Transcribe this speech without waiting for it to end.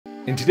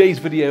In today's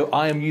video,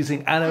 I am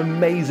using an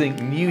amazing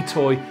new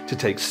toy to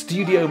take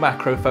studio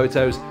macro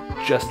photos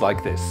just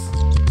like this.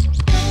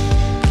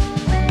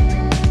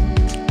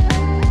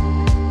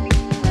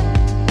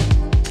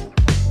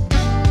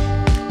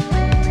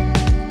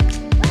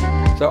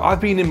 So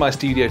I've been in my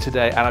studio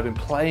today and I've been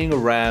playing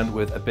around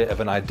with a bit of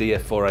an idea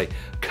for a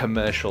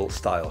commercial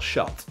style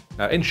shot.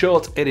 Now, in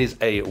short, it is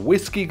a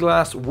whiskey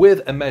glass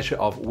with a measure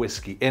of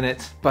whiskey in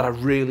it, but I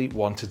really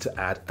wanted to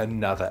add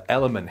another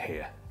element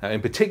here. Now, in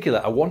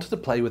particular, I wanted to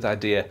play with the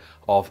idea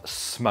of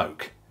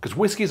smoke, because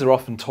whiskies are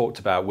often talked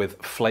about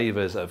with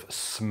flavors of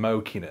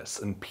smokiness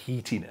and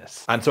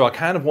peatiness. And so I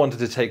kind of wanted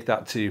to take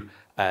that to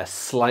a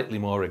slightly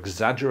more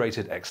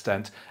exaggerated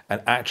extent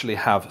and actually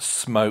have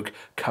smoke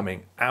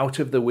coming out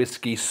of the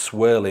whiskey,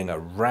 swirling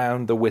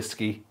around the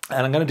whiskey.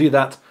 And I'm going to do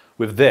that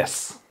with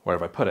this. Where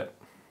have I put it?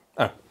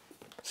 Oh,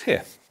 it's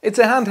here. It's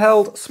a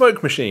handheld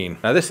smoke machine.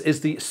 Now this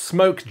is the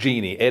Smoke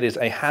Genie. It is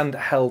a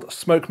handheld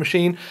smoke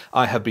machine.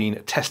 I have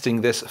been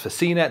testing this for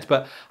CNET,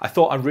 but I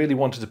thought I really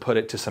wanted to put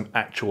it to some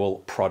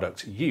actual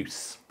product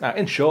use. Now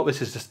in short, this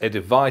is just a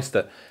device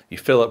that you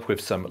fill up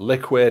with some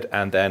liquid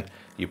and then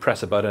you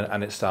press a button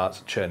and it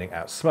starts churning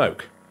out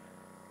smoke.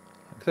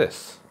 Like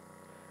this.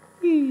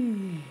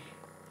 Whee!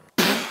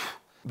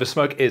 The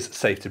smoke is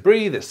safe to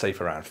breathe, it's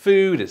safe around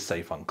food, it's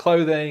safe on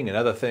clothing and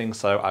other things,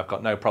 so I've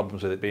got no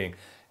problems with it being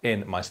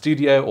in my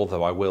studio,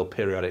 although I will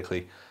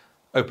periodically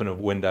open a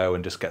window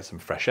and just get some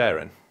fresh air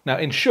in. Now,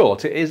 in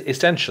short, it is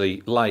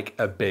essentially like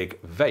a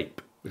big vape,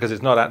 because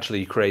it's not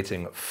actually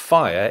creating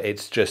fire,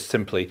 it's just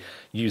simply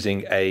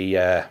using a,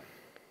 I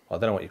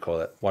don't know what you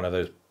call it, one of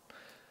those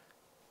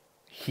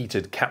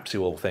heated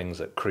capsule things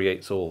that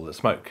creates all the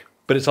smoke.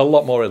 But it's a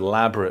lot more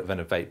elaborate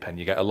than a vape pen.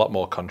 You get a lot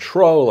more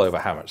control over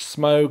how much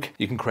smoke.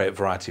 You can create a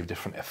variety of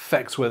different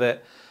effects with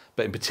it.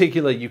 But in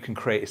particular, you can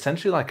create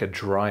essentially like a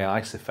dry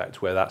ice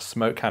effect where that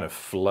smoke kind of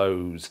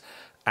flows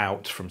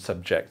out from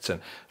subjects and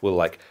will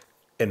like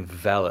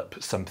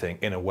envelop something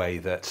in a way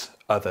that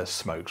other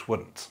smokes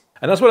wouldn't.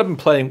 And that's what I've been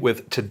playing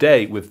with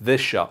today with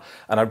this shot.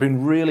 And I've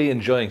been really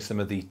enjoying some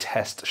of the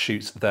test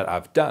shoots that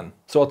I've done.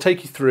 So I'll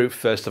take you through,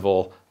 first of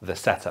all, the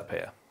setup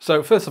here.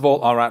 So first of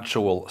all, our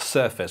actual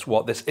surface.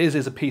 What this is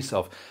a piece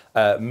of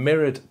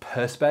mirrored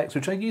perspex,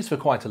 which I use for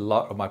quite a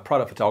lot of my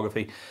product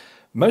photography,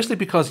 mostly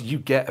because you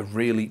get a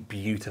really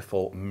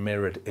beautiful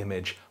mirrored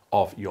image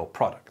of your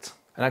product.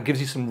 And that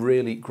gives you some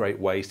really great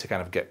ways to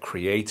kind of get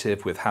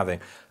creative with having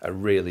a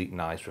really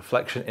nice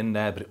reflection in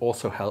there, but it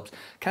also helps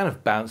kind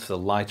of bounce the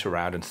light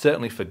around. And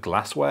certainly for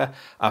glassware,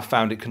 I've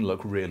found it can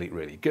look really,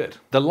 really good.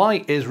 The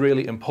light is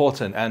really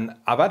important, and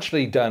I've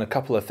actually done a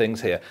couple of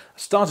things here. I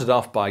started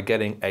off by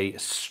getting a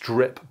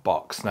strip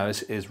box. Now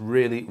this is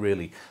really,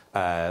 really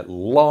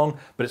long,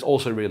 but it's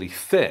also really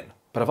thin.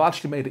 But I've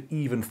actually made it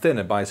even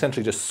thinner by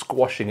essentially just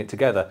squashing it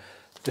together,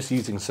 just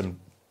using some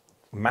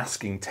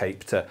masking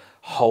tape to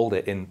hold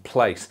it in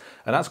place.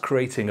 And that's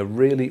creating a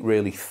really,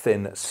 really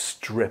thin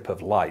strip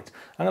of light.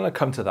 I'm going to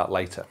come to that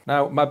later.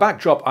 Now, my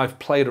backdrop I've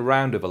played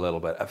around with a little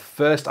bit. At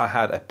first I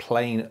had a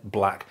plain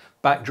black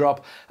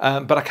backdrop,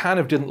 but I kind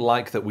of didn't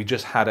like that we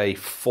just had a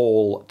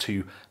fall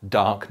to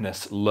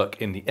darkness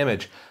look in the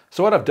image.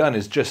 So what I've done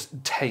is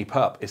just tape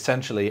up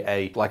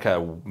essentially like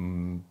a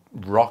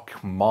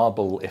rock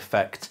marble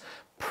effect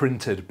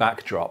printed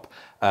backdrop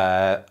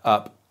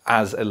up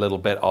as a little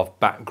bit of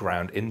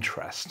background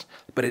interest.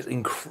 But it's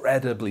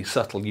incredibly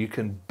subtle. You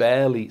can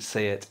barely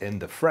see it in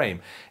the frame.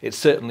 It's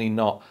certainly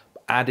not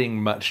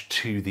adding much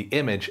to the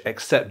image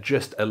except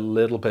just a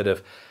little bit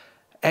of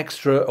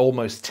extra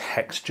almost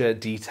texture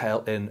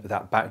detail in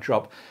that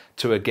backdrop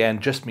to again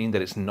just mean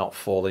that it's not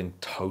falling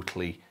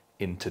totally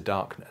into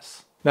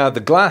darkness. Now the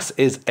glass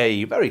is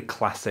a very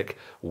classic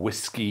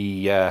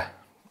whiskey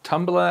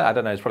tumbler, I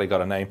don't know, it's probably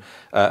got a name.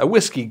 A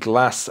whiskey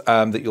glass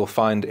that you'll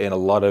find in a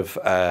lot of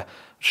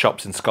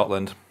shops in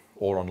Scotland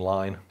or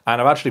online.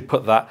 And I've actually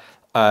put that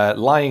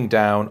lying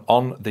down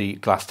on the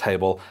glass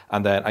table,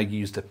 and then I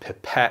used a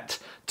pipette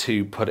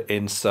to put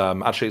in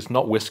some, actually it's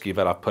not whiskey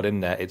that I've put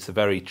in there, it's a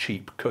very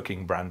cheap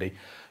cooking brandy.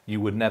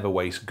 You would never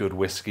waste good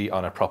whiskey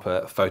on a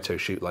proper photo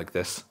shoot like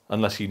this,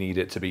 unless you need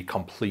it to be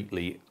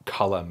completely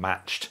color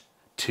matched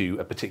to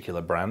a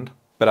particular brand.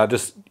 But I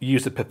just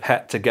used a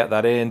pipette to get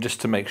that in,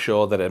 just to make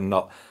sure that I'm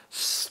not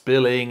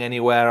spilling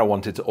anywhere. I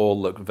want it to all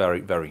look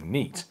very, very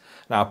neat.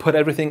 Now I put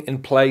everything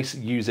in place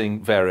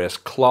using various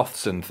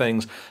cloths and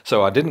things,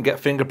 so I didn't get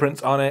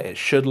fingerprints on it. It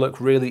should look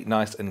really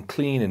nice and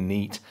clean and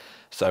neat,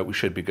 so we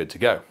should be good to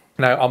go.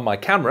 Now on my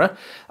camera,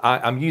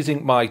 I'm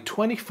using my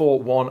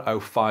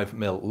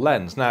 24-105mm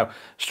lens. Now,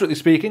 strictly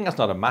speaking, that's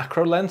not a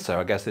macro lens, so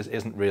I guess this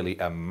isn't really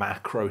a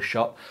macro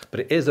shot, but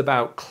it is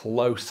about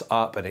close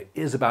up and it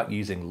is about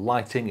using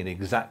lighting in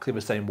exactly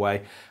the same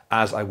way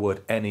as I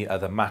would any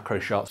other macro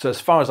shot. So as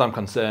far as I'm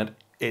concerned,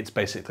 it's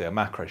basically a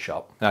macro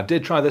shot. Now I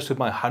did try this with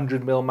my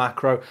 100mm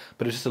macro,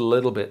 but it's just a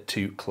little bit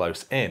too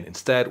close in.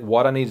 Instead,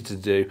 what I needed to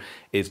do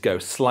is go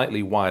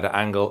slightly wider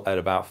angle at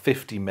about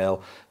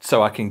 50mm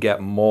so I can get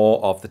more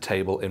of the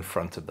table in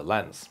front of the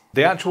lens.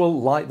 The actual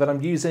light that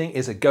I'm using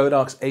is a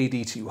Godox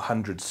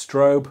AD200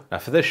 strobe. Now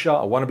for this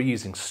shot, I want to be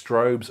using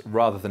strobes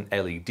rather than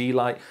LED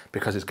light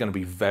because it's going to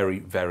be very,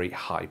 very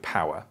high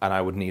power. And I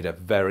would need a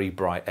very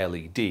bright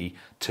LED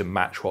to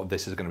match what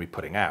this is going to be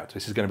putting out.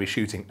 This is going to be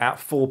shooting at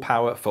full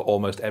power for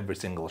almost every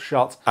single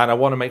shot. And I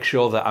want to make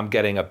sure that I'm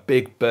getting a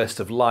big burst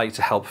of light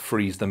to help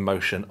freeze the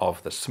motion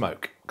of the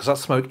smoke, because that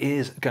smoke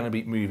is going to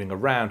be moving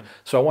around.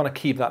 So I want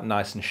to keep that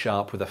nice and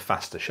sharp with a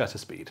faster shutter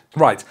speed.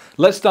 Right,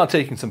 let's start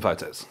taking some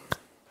photos.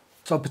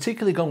 So I've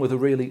particularly gone with a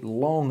really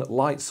long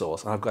light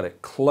source, and I've got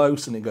it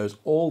close and it goes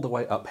all the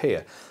way up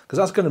here, because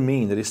that's going to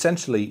mean that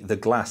essentially the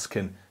glass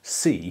can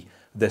see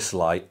this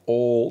light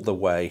all the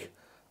way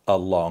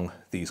along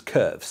these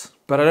curves.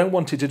 But I don't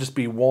want it to just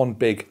be one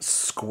big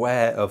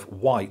square of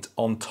white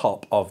on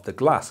top of the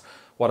glass.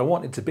 What I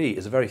want it to be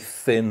is a very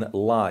thin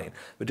line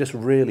that just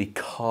really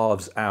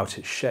carves out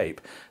its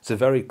shape. It's a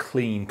very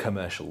clean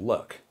commercial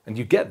look. And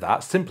you get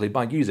that simply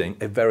by using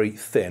a very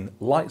thin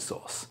light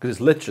source, because it's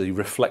literally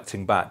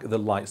reflecting back the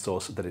light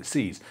source that it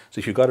sees. So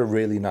if you've got a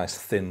really nice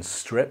thin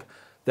strip,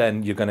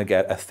 then you're going to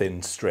get a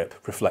thin strip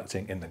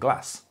reflecting in the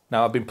glass.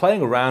 Now, I've been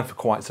playing around for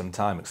quite some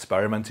time,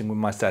 experimenting with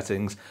my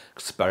settings,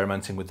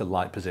 experimenting with the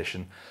light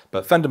position,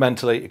 but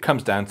fundamentally it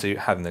comes down to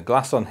having the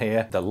glass on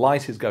here, the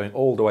light is going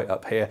all the way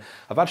up here.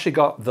 I've actually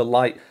got the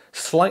light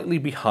slightly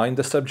behind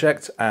the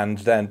subject and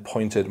then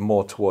pointed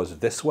more towards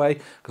this way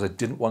because I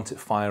didn't want it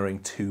firing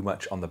too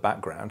much on the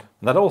background.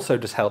 And that also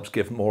just helps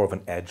give more of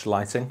an edge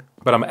lighting.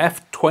 But I'm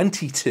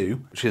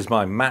f/22, which is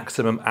my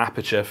maximum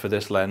aperture for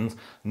this lens.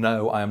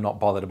 No, I am not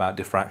bothered about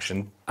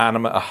diffraction, and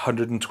I'm at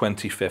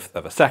 125th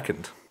of a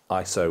second.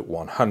 ISO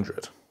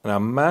 100. And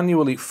I'm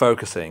manually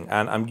focusing,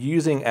 and I'm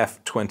using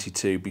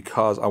f/22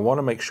 because I want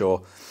to make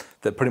sure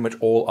that pretty much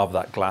all of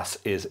that glass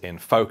is in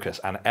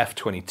focus, and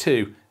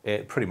f/22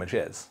 it pretty much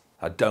is.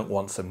 I don't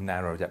want some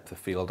narrow depth of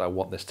field. I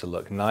want this to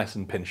look nice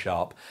and pin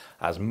sharp,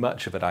 as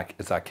much of it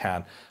as I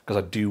can,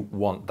 because I do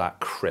want that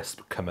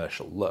crisp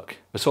commercial look.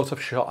 The sort of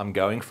shot I'm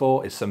going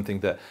for is something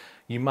that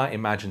you might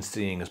imagine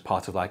seeing as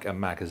part of like a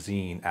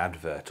magazine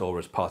advert or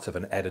as part of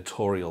an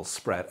editorial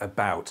spread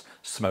about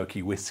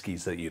smoky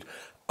whiskies, that you'd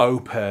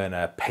open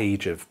a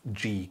page of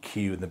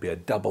GQ and there'd be a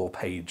double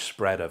page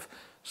spread of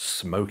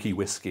smoky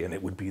whiskey and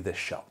it would be this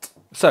shot.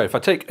 So if I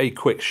take a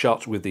quick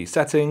shot with these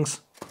settings,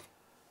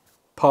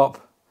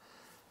 pop,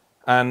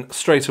 and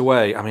straight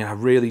away, I mean, I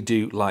really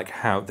do like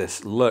how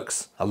this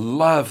looks. I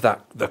love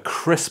that, the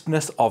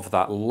crispness of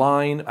that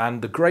line.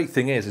 And the great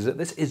thing is that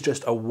this is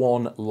just a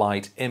one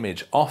light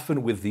image.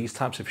 Often with these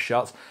types of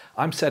shots,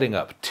 I'm setting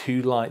up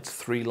 2 lights,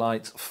 3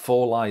 lights,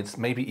 4 lights,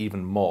 maybe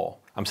even more.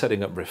 I'm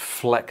setting up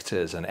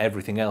reflectors and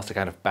everything else to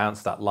kind of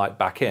bounce that light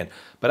back in.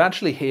 But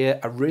actually here,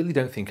 I really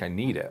don't think I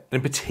need it.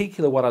 In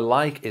particular, what I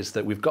like is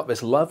that we've got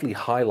this lovely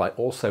highlight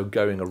also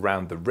going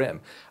around the rim.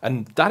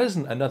 And that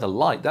isn't another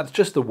light, that's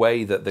just the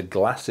way that the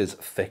glass is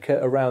thicker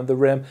around the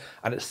rim,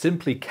 and it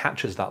simply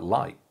catches that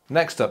light.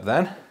 Next up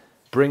then,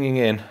 bringing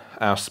in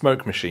our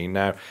smoke machine.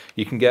 Now,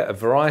 you can get a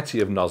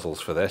variety of nozzles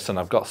for this, and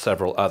I've got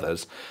several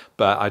others,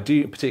 but I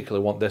do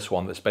particularly want this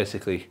one that's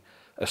basically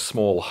a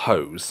small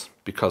hose,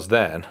 because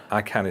then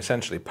I can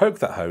essentially poke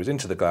that hose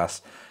into the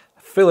glass,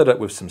 fill it up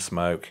with some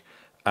smoke,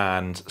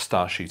 and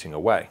start shooting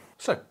away.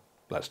 So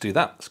let's do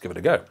that, let's give it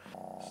a go.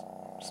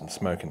 Some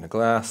smoke in the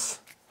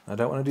glass. I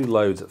don't want to do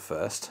loads at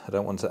first, I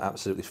don't want to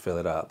absolutely fill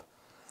it up,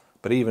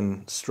 but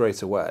even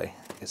straight away,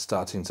 it's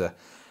starting to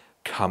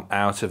come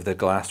out of the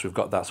glass. We've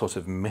got that sort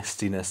of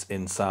mistiness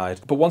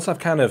inside. But once I've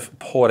kind of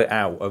poured it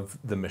out of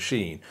the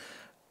machine,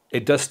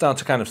 it does start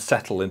to kind of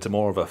settle into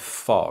more of a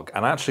fog,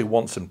 and I actually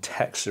want some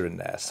texture in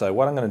there. So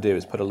what I'm going to do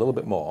is put a little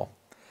bit more,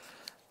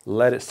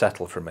 let it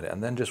settle for a minute,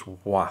 and then just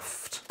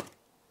waft,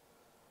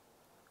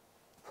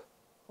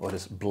 or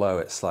just blow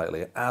it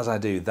slightly. As I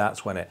do,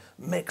 that's when it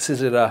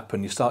mixes it up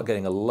and you start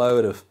getting a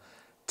load of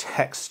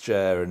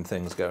texture and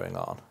things going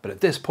on. But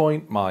at this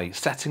point, my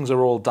settings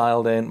are all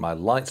dialed in, my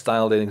light's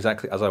dialed in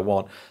exactly as I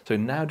want. So it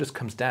now just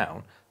comes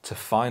down to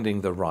finding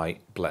the right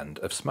blend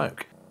of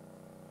smoke.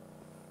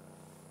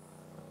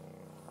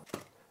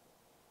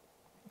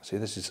 See,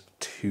 this is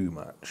too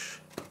much.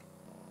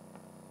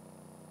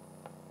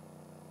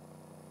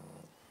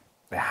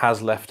 It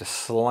has left a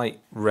slight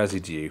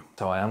residue,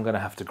 so I am going to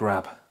have to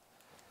grab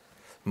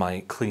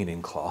my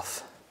cleaning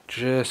cloth,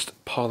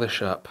 just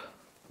polish up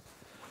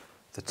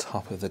the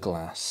top of the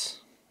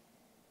glass.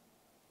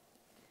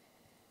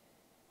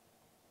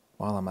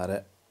 While I'm at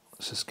it,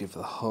 let's just give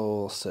the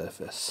whole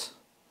surface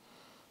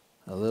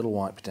a little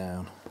wipe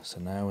down. So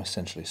now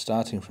essentially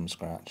starting from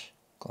scratch,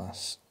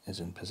 glass is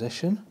in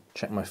position.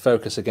 Check my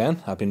focus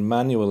again. I've been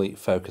manually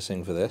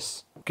focusing for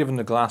this. Given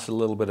the glass a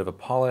little bit of a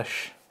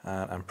polish,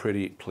 and I'm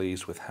pretty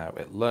pleased with how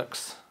it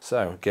looks.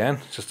 So again,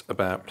 it's just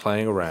about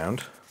playing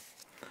around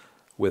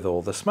with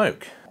all the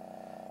smoke.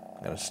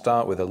 I'm going to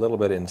start with a little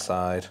bit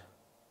inside.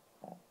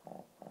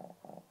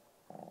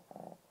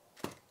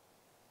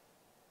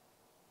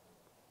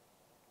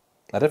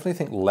 I definitely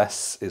think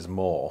less is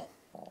more,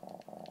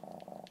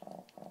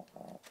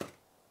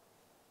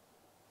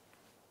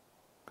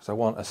 because I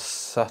want a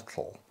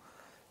subtle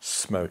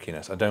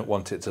smokiness. I don't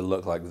want it to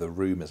look like the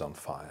room is on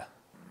fire.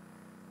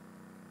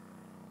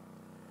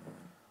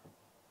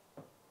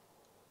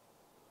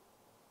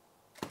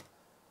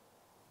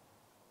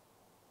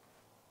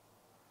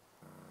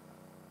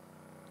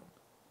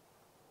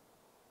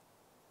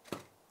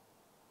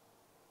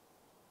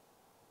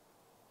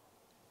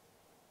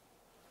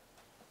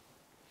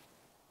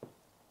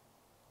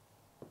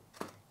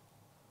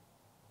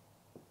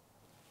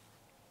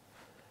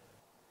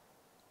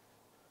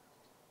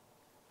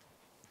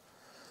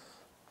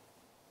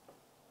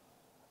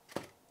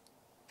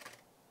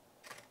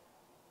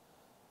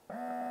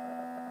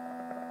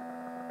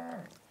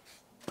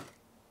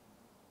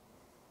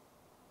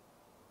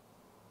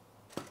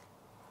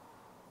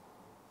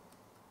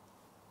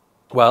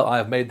 Well, I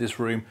have made this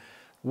room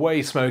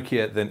way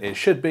smokier than it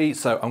should be,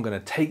 so I'm going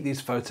to take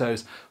these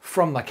photos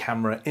from the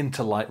camera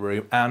into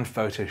Lightroom and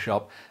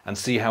Photoshop and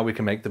see how we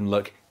can make them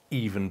look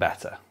even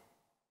better.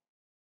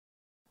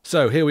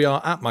 So here we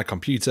are at my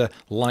computer,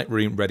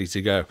 Lightroom ready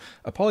to go.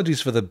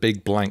 Apologies for the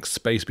big blank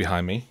space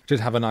behind me.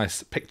 Did have a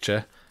nice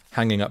picture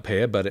hanging up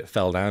here, but it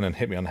fell down and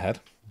hit me on the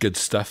head. Good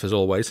stuff as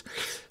always.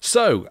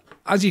 So,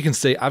 as you can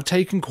see, I've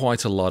taken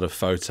quite a lot of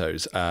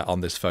photos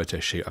on this photo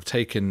shoot. I've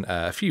taken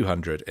a few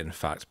hundred, in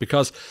fact,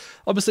 because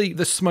obviously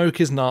the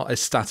smoke is not a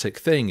static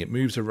thing. It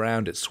moves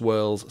around, it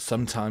swirls.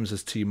 Sometimes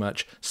there's too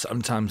much,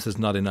 sometimes there's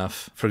not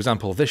enough. For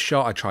example, this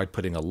shot, I tried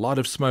putting a lot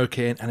of smoke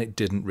in and it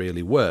didn't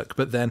really work.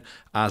 But then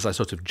as I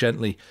sort of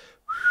gently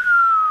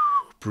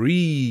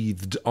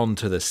breathed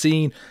onto the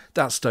scene,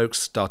 that smoke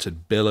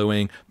started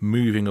billowing,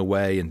 moving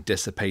away and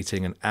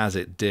dissipating, and as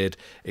it did,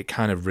 it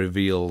kind of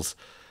reveals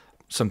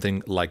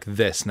something like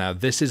this. Now,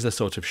 this is the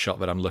sort of shot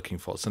that I'm looking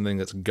for, something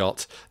that's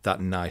got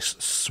that nice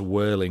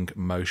swirling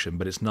motion,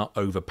 but it's not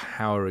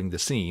overpowering the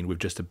scene with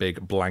just a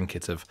big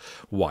blanket of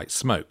white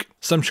smoke.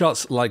 Some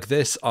shots like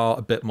this are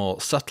a bit more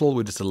subtle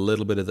with just a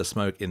little bit of the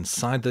smoke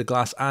inside the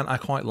glass, and I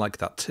quite like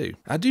that too.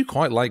 I do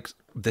quite like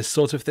this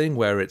sort of thing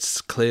where it's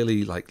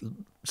clearly like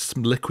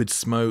some liquid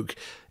smoke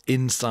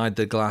inside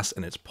the glass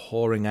and it's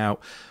pouring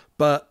out,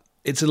 but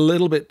it's a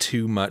little bit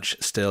too much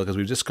still because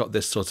we've just got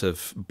this sort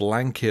of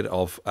blanket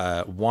of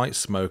white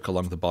smoke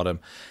along the bottom.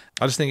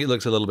 I just think it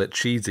looks a little bit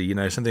cheesy, you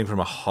know, something from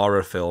a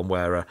horror film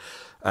where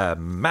a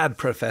mad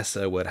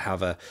professor would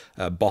have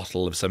a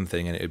bottle of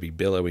something and it would be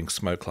billowing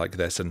smoke like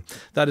this, and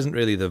that isn't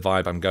really the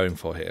vibe I'm going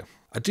for here.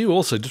 I do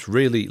also just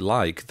really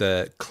like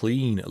the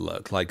clean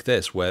look like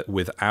this, where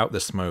without the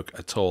smoke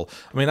at all.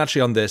 I mean,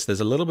 actually on this, there's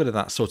a little bit of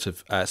that sort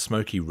of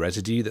smoky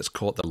residue that's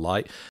caught the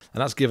light,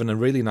 and that's given a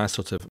really nice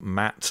sort of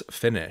matte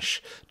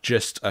finish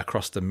just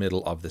across the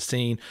middle of the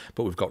scene,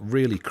 but we've got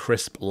really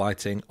crisp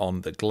lighting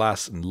on the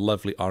glass and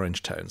lovely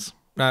orange tones.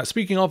 Now,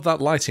 speaking of that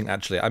lighting,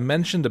 actually, I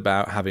mentioned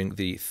about having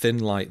the thin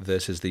light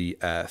versus the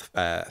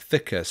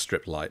thicker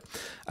strip light.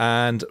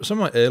 And some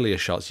of my earlier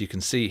shots, you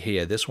can see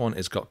here, this one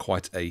has got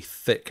quite a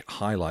thick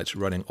highlight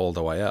running all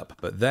the way up.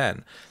 But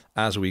then,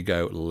 as we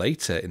go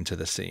later into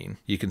the scene,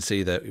 you can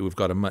see that we've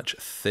got a much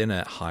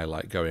thinner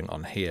highlight going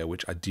on here,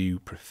 which I do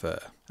prefer.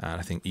 And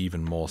I think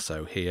even more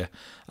so here.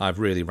 I've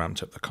really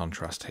ramped up the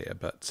contrast here,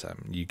 but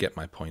you get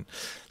my point.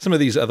 Some of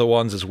these other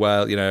ones as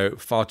well, you know,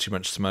 far too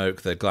much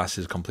smoke, the glass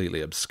is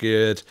completely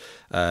obscured.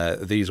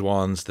 These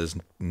ones, there's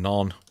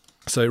none.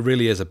 So it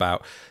really is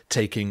about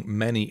taking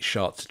many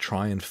shots to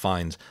try and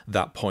find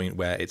that point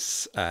where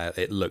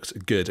it looks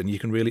good, and you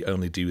can really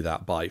only do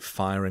that by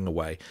firing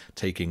away,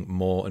 taking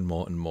more and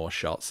more and more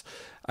shots.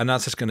 And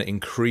that's just going to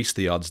increase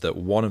the odds that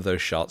one of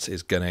those shots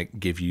is going to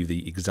give you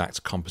the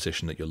exact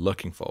composition that you're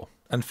looking for.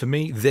 And for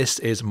me, this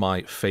is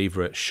my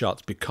favorite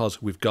shot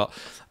because we've got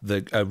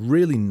a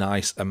really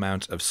nice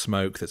amount of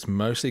smoke that's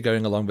mostly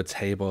going along the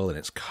table and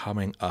it's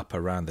coming up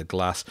around the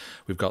glass.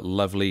 We've got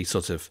lovely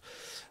sort of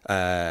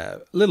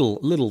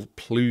little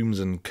plumes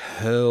and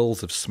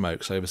curls of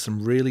smoke, so there's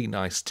some really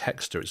nice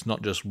texture. It's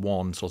not just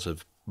one sort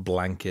of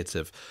blanket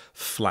of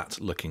flat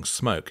looking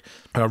smoke.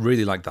 And I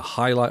really like the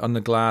highlight on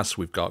the glass.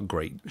 We've got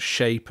great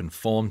shape and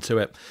form to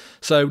it.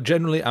 So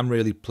generally I'm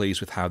really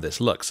pleased with how this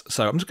looks.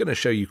 So I'm just going to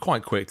show you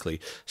quite quickly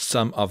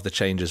some of the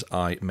changes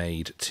I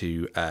made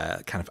to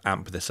kind of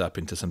amp this up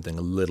into something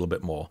a little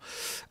bit more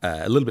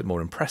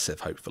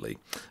impressive, hopefully.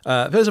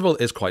 First of all,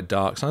 it's quite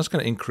dark, so I'm just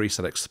going to increase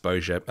that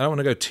exposure. I don't want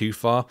to go too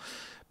far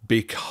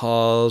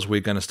because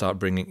we're going to start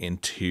bringing in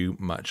too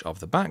much of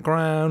the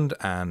background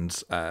and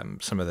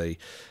some of the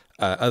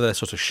other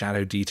sort of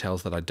shadow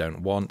details that I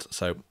don't want.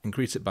 So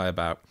increase it by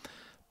about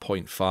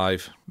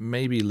 0.5,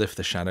 maybe lift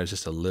the shadows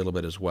just a little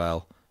bit as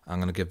well. I'm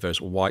going to give those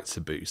whites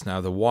a boost.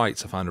 Now the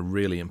whites I find are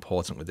really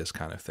important with this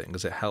kind of thing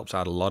because it helps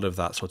add a lot of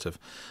that sort of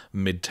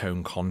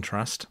mid-tone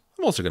contrast.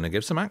 I'm also going to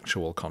give some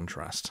actual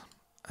contrast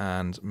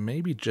and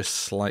maybe just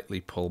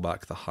slightly pull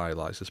back the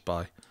highlights just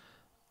by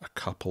a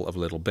couple of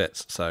little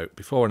bits. So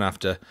before and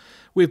after,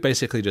 we've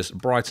basically just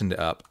brightened it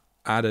up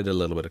added a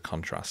little bit of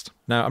contrast.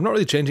 Now, I'm not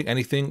really changing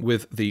anything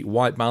with the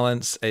white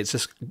balance. It's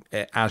just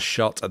as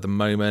shot at the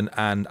moment,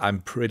 and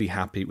I'm pretty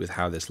happy with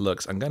how this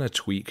looks. I'm going to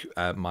tweak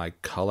my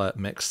color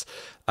mix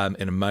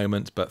in a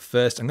moment, but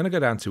first I'm going to go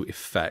down to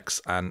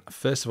effects, and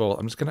first of all,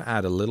 I'm just going to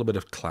add a little bit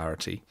of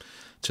clarity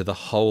to the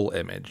whole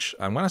image.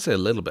 And when I say a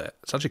little bit,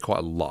 it's actually quite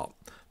a lot,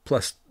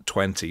 plus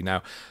 20.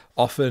 Now,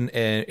 often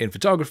in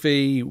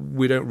photography,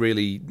 we don't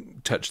really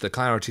touch the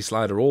clarity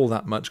slider all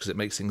that much because it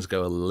makes things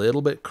go a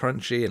little bit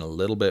crunchy and a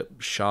little bit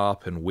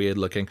sharp and weird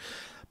looking.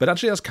 But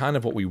actually, that's kind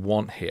of what we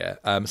want here.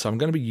 So I'm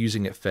going to be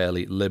using it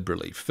fairly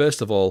liberally.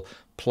 First of all,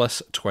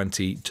 plus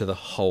 20 to the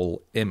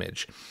whole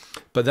image.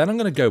 But then I'm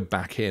going to go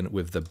back in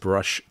with the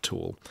brush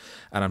tool,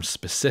 and I'm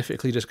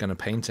specifically just going to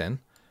paint in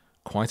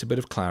quite a bit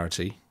of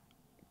clarity,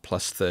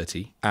 plus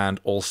 30, and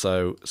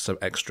also some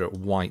extra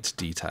white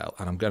detail.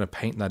 And I'm going to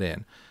paint that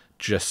in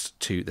just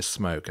to the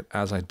smoke. And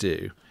as I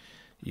do,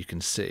 you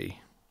can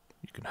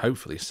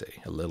hopefully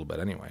see a little bit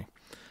anyway,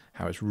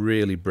 how it's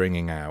really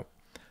bringing out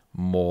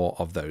more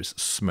of those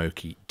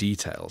smoky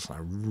details. And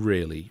I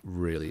really,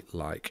 really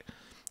like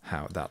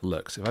how that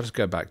looks. If I just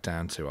go back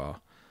down to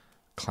our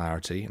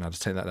clarity, and I'll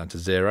just take that down to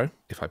 0,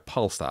 if I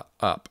pulse that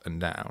up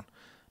and down,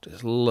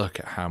 just look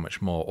at how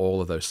much more all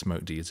of those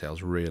smoke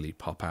details really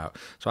pop out.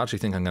 So I actually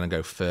think I'm going to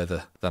go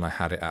further than I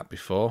had it at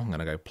before. I'm going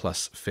to go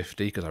plus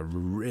 50 because I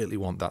really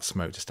want that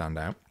smoke to stand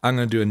out. I'm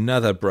going to do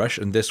another brush,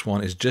 and this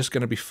one is just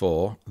going to be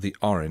for the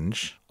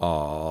orange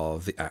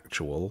of the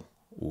actual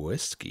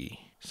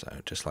whiskey. So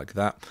just like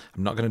that.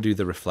 I'm not going to do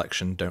the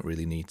reflection, don't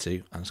really need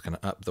to. I'm just going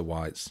to up the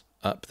whites,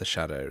 up the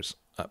shadows,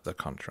 up the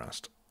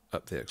contrast,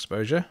 up the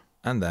exposure,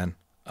 and then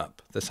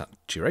up the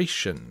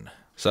saturation.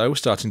 So we're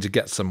starting to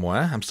get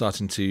somewhere. I'm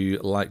starting to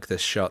like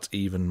this shot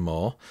even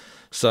more.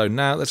 So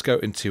now let's go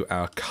into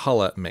our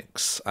color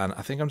mix. And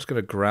I think I'm just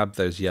going to grab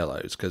those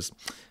yellows, because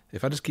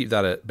if I just keep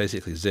that at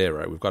basically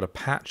 0, we've got a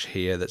patch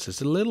here that's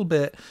just a little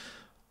bit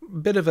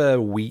of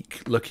a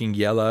weak looking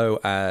yellow.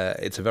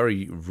 It's a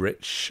very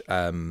rich,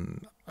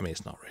 I mean,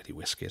 it's not really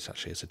whiskey,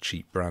 it's a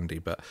cheap brandy,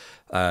 but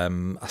I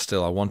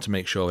want to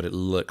make sure that it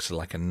looks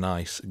like a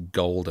nice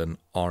golden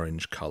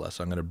orange color.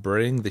 So I'm going to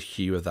bring the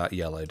hue of that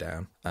yellow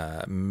down,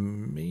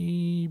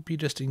 maybe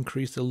just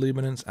increase the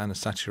luminance and the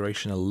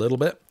saturation a little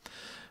bit.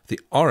 The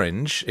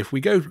orange, if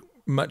we go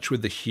much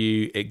with the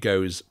hue, it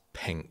goes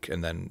pink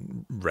and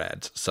then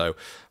red. So I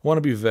want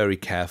to be very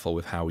careful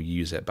with how we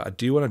use it, but I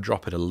do want to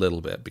drop it a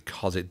little bit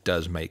because it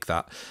does make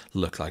that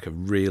look like a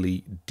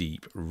really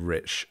deep,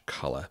 rich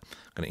color.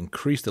 I'm going to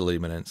increase the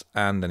luminance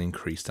and then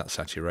increase that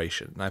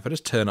saturation. Now, if I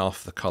just turn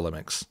off the color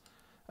mix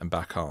and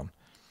back on,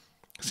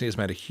 see it's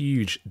made a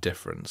huge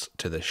difference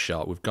to this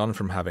shot. We've gone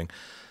from having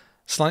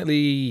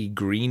slightly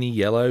greeny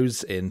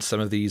yellows in some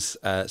of these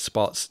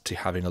spots to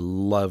having a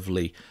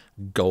lovely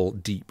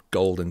deep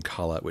golden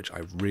color, which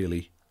I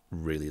really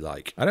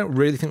like. I don't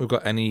really think we've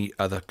got any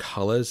other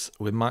colors.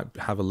 We might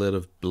have a little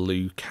of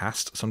blue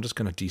cast, so I'm just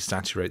going to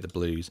desaturate the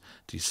blues,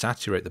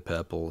 desaturate the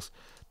purples,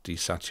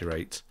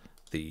 desaturate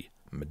the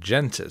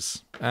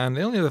magentas. And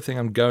the only other thing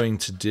I'm going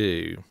to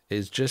do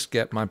is just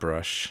get my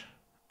brush.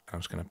 I'm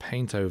just going to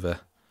paint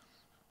over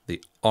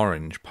the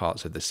orange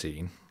parts of the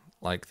scene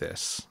like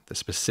this, the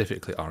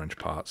specifically orange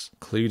parts,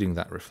 including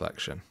that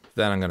reflection.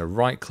 Then I'm going to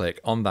right click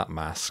on that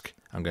mask.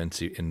 I'm going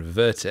to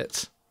invert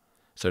it.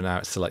 So now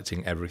it's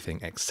selecting everything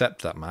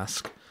except that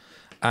mask.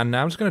 And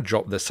now I'm just going to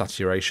drop the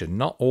saturation,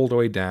 not all the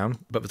way down,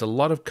 but there's a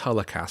lot of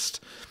color cast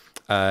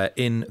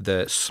in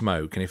the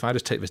smoke. And if I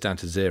just take this down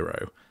to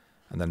 0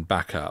 and then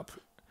back up,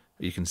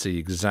 you can see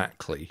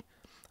exactly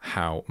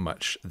how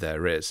much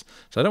there is.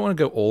 So I don't want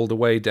to go all the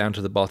way down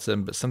to the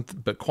bottom,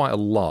 but quite a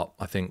lot,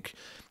 I think,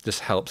 just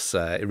helps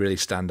it really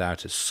stand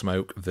out as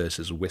smoke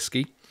versus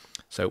whiskey.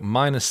 So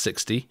minus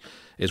 60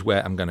 is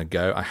where I'm going to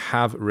go. I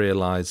have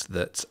realized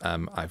that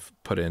I've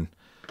put in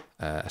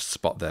a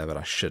spot there that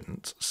I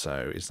shouldn't.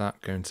 So is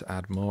that going to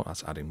add more?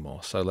 That's adding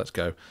more. So let's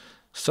go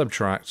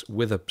subtract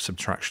with a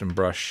subtraction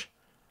brush,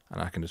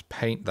 and I can just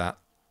paint that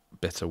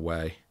bit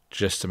away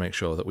just to make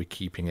sure that we're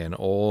keeping in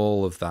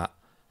all of that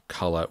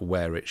color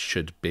where it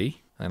should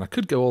be. And I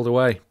could go all the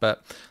way,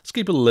 but let's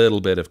keep a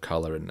little bit of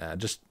color in there.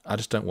 I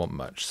just don't want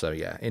much. So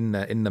yeah, in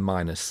the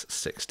minus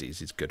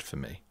 60s is good for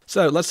me.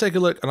 So let's take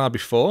a look at our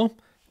before.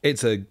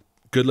 It's a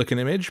good looking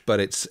image, but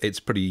it's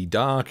pretty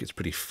dark, it's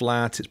pretty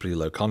flat, it's pretty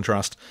low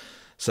contrast.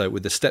 So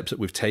with the steps that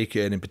we've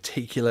taken, in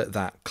particular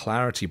that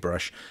clarity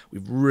brush,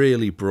 we've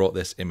really brought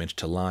this image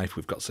to life.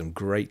 We've got some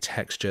great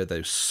texture,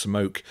 those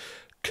smoke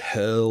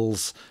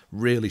curls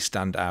really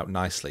stand out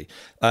nicely.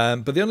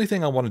 But the only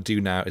thing I want to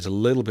do now is a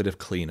little bit of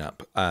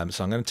cleanup.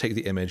 So I'm going to take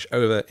the image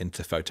over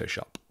into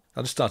Photoshop.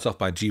 I'll just start off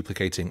by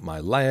duplicating my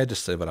layer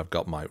just so that I've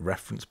got my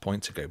reference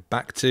point to go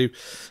back to.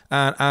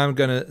 And I'm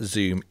going to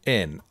zoom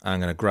in.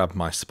 I'm going to grab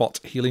my spot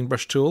healing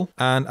brush tool,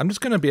 and I'm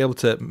just going to be able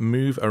to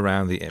move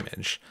around the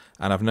image.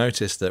 And I've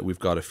noticed that we've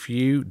got a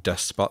few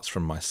dust spots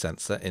from my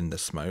sensor in the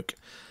smoke.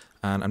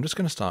 And I'm just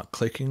going to start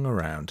clicking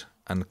around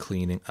and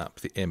cleaning up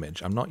the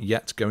image. I'm not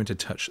yet going to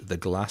touch the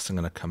glass. I'm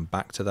going to come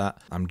back to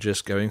that. I'm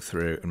just going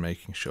through and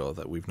making sure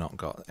that we've not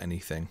got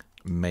anything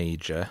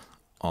major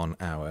on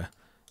our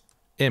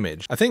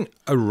image. I think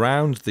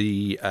around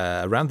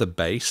the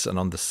base and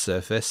on the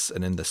surface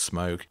and in the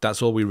smoke,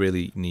 that's all we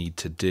really need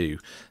to do.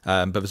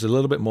 But there's a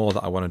little bit more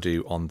that I want to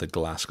do on the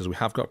glass because we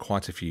have got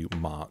quite a few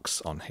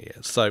marks on here.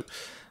 So I'm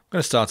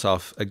going to start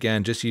off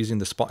again just using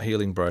the spot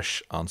healing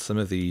brush on some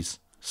of these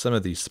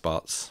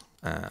spots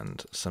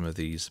and some of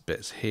these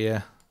bits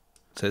here.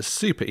 So it's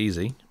super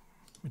easy.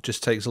 It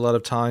just takes a lot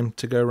of time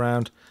to go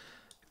around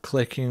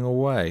clicking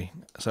away.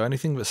 So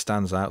anything that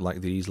stands out like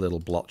these little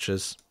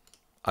blotches,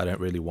 I don't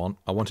really want.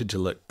 I want it to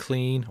look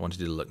clean. I want it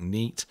to look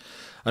neat.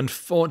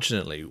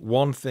 Unfortunately,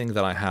 one thing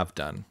that I have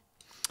done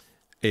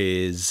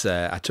is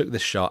I took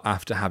this shot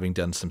after having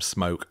done some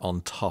smoke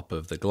on top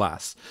of the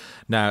glass.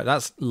 Now,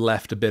 that's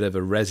left a bit of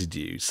a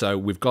residue, so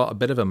we've got a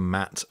bit of a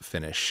matte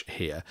finish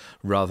here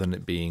rather than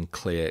it being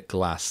clear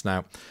glass.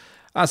 Now,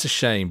 that's a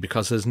shame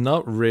because there's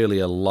not really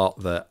a lot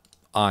that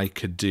I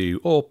could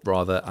do, or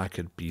rather I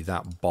could be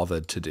that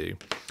bothered to do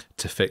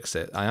to fix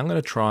it. I am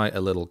going to try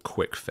a little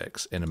quick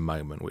fix in a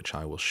moment, which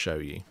I will show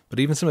you. But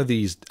even some of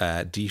these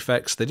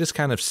defects, they just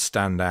kind of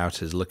stand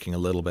out as looking a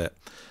little bit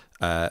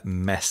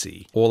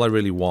messy. All I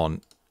really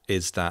want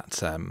is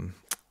that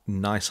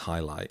nice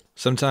highlight.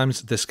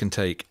 Sometimes this can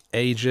take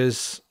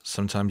ages.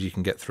 Sometimes you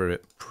can get through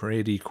it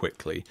pretty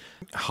quickly.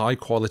 High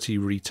quality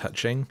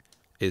retouching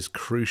is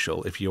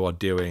crucial if you are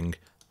doing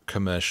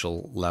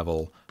commercial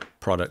level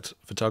product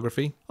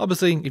photography.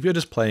 Obviously, if you're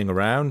just playing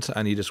around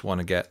and you just want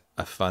to get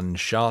a fun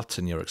shot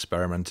and you're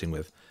experimenting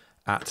with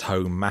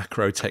at-home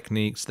macro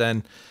techniques,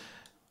 then,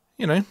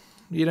 you know,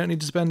 you don't need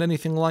to spend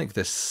anything like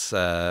this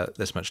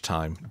this much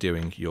time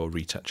doing your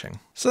retouching.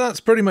 So that's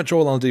pretty much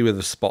all I'll do with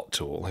the spot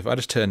tool. If I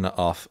just turn that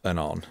off and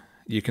on,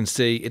 you can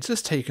see it's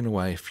just taken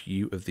away a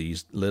few of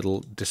these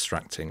little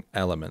distracting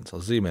elements.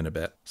 I'll zoom in a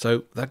bit.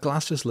 So that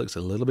glass just looks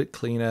a little bit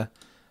cleaner,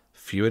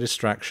 fewer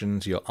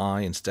distractions. Your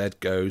eye instead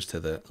goes to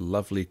the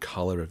lovely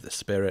color of the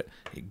spirit.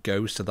 It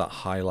goes to that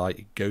highlight.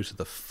 It goes to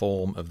the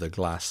form of the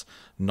glass,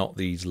 not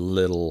these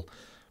little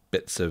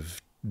bits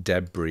of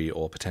debris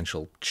or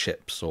potential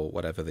chips or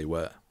whatever they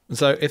were. And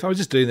so if I was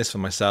just doing this for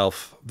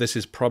myself, this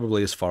is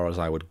probably as far as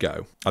I would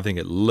go. I think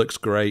it looks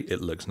great.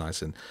 It looks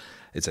nice and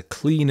it's a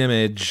clean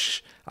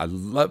image. I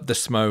love the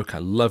smoke. I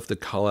love the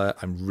color.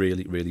 I'm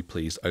really, really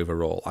pleased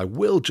overall. I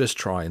will just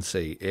try and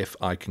see if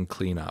I can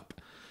clean up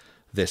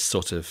this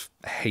sort of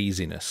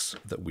haziness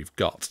that we've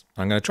got.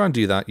 I'm going to try and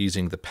do that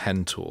using the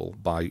pen tool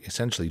by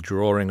essentially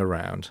drawing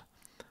around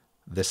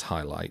this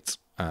highlight.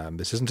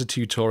 This isn't a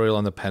tutorial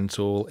on the pen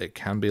tool. It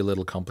can be a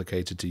little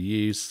complicated to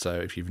use, so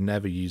if you've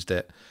never used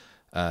it,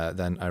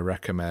 then I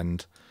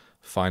recommend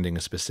finding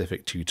a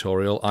specific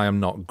tutorial. I am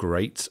not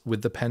great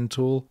with the pen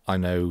tool. I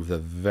know the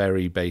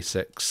very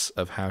basics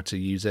of how to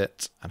use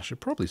it, and I should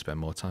probably spend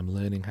more time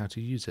learning how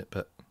to use it,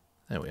 but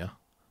there we are.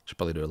 Should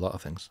probably do a lot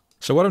of things.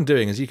 So what I'm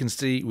doing, as you can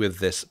see with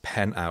this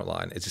pen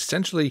outline, is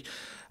essentially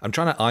I'm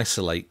trying to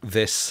isolate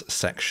this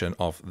section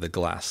of the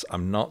glass.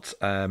 I'm not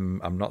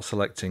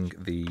selecting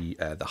the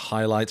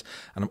highlight,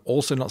 and I'm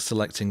also not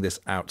selecting this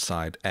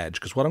outside edge,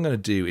 because what I'm going to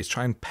do is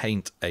try and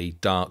paint a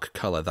dark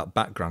color, that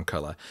background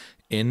color,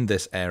 in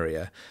this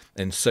area.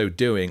 In so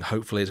doing,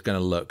 hopefully it's going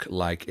to look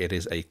like it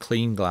is a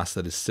clean glass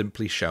that is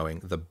simply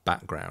showing the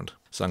background.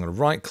 So I'm going to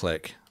right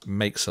click,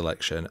 make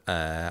selection.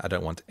 I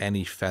don't want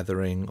any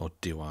feathering, or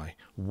do I?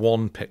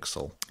 1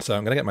 pixel. So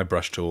I'm going to get my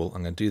brush tool.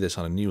 I'm going to do this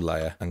on a new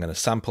layer. I'm going to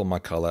sample my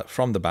color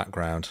from the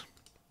background,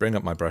 bring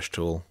up my brush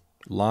tool,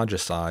 larger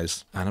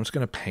size, and I'm just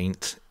going to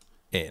paint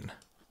in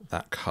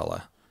that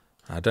color.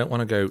 I don't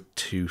want to go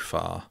too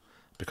far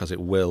because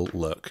it will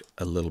look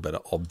a little bit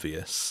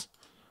obvious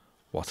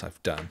what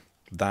I've done.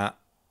 That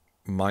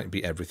might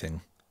be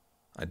everything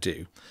I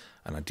do.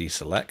 And I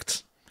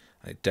deselect,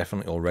 and it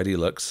definitely already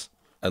looks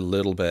a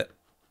little bit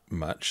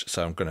much.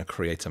 So I'm going to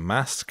create a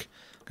mask.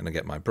 I'm going to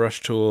get my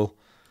brush tool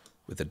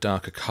with a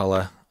darker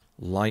color,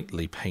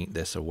 lightly paint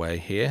this away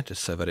here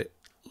just so that it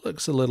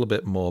looks a little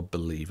bit more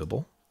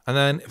believable. And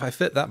then if I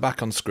fit that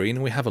back on screen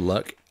and we have a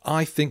look,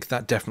 I think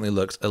that definitely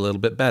looks a little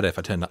bit better. If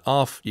I turn that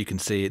off, you can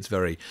see it's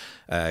very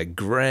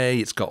gray.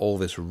 It's got all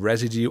this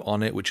residue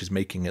on it, which is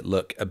making it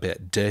look a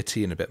bit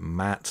dirty and a bit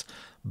matte.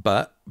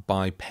 But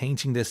by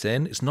painting this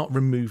in, it's not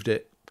removed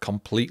it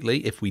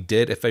completely. If we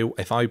did,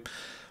 if I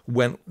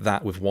went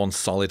that with one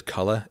solid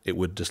color, it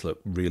would just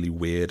look really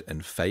weird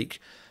and fake.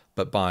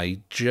 But by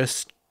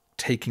just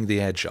taking the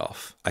edge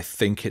off, I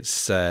think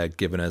it's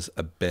given us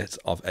a bit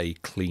of a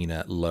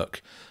cleaner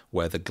look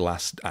where the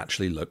glass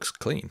actually looks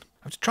clean.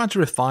 I'm just trying to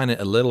refine it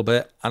a little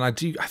bit, and I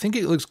think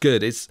it looks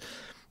good. It's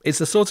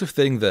the sort of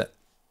thing that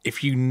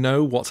if you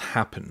know what's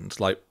happened,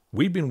 like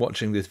we've been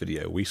watching this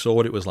video, we saw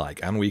what it was like,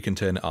 and we can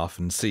turn it off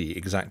and see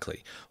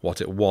exactly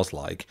what it was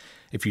like.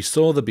 If you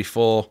saw the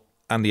before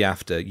and the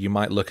after, you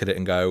might look at it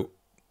and go,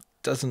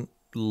 doesn't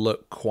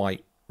look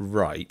quite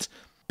right.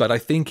 But I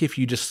think if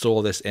you just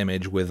saw this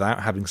image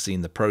without having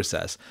seen the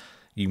process,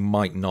 you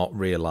might not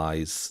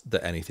realize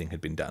that anything had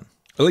been done.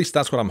 At least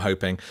that's what I'm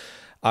hoping.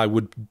 I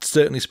would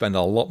certainly spend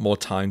a lot more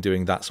time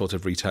doing that sort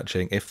of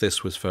retouching if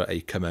this was for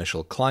a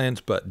commercial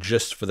client, but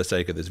just for the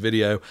sake of this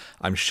video,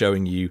 I'm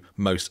showing you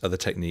most of the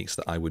techniques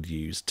that I would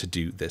use to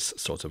do this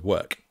sort of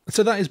work.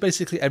 So that is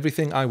basically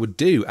everything I would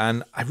do,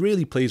 and I'm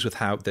really pleased with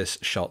how this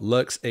shot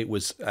looks. It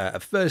was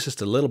at first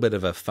just a little bit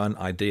of a fun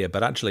idea,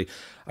 but actually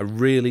I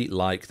really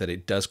like that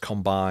it does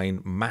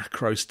combine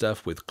macro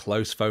stuff with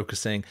close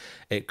focusing.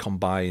 It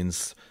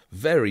combines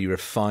very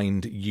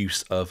refined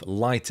use of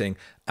lighting,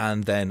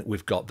 and then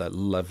we've got that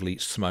lovely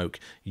smoke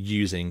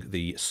using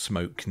the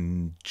Smoke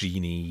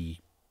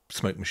Genie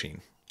smoke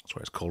machine. That's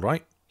what it's called,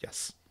 right?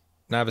 Yes.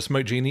 Now, the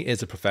Smoke Genie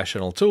is a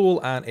professional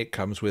tool and it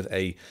comes with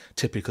a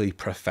typically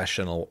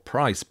professional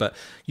price, but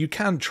you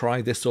can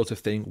try this sort of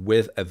thing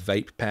with a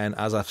vape pen.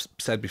 As I've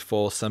said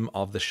before, some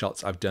of the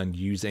shots I've done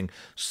using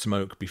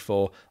smoke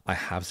before, I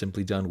have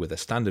simply done with a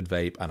standard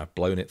vape and I've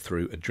blown it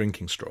through a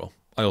drinking straw.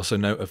 I also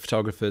know of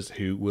photographers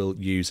who will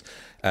use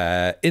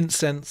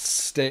incense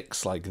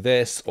sticks like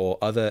this or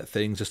other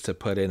things just to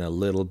put in a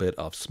little bit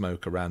of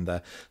smoke around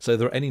there. So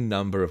there are any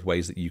number of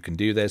ways that you can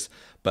do this,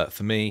 but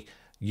for me,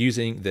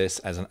 using this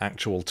as an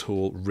actual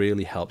tool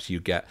really helps you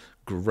get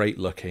great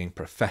looking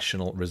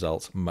professional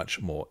results much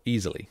more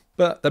easily.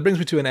 But that brings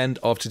me to an end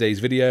of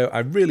today's video. I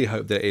really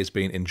hope that it has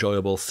been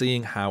enjoyable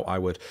seeing how I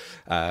would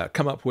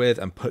come up with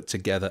and put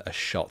together a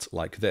shot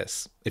like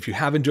this. If you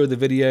have enjoyed the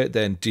video,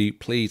 then do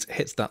please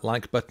hit that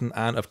like button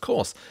and of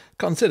course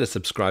consider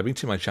subscribing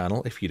to my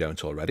channel if you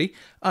don't already,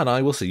 and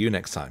I will see you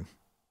next time.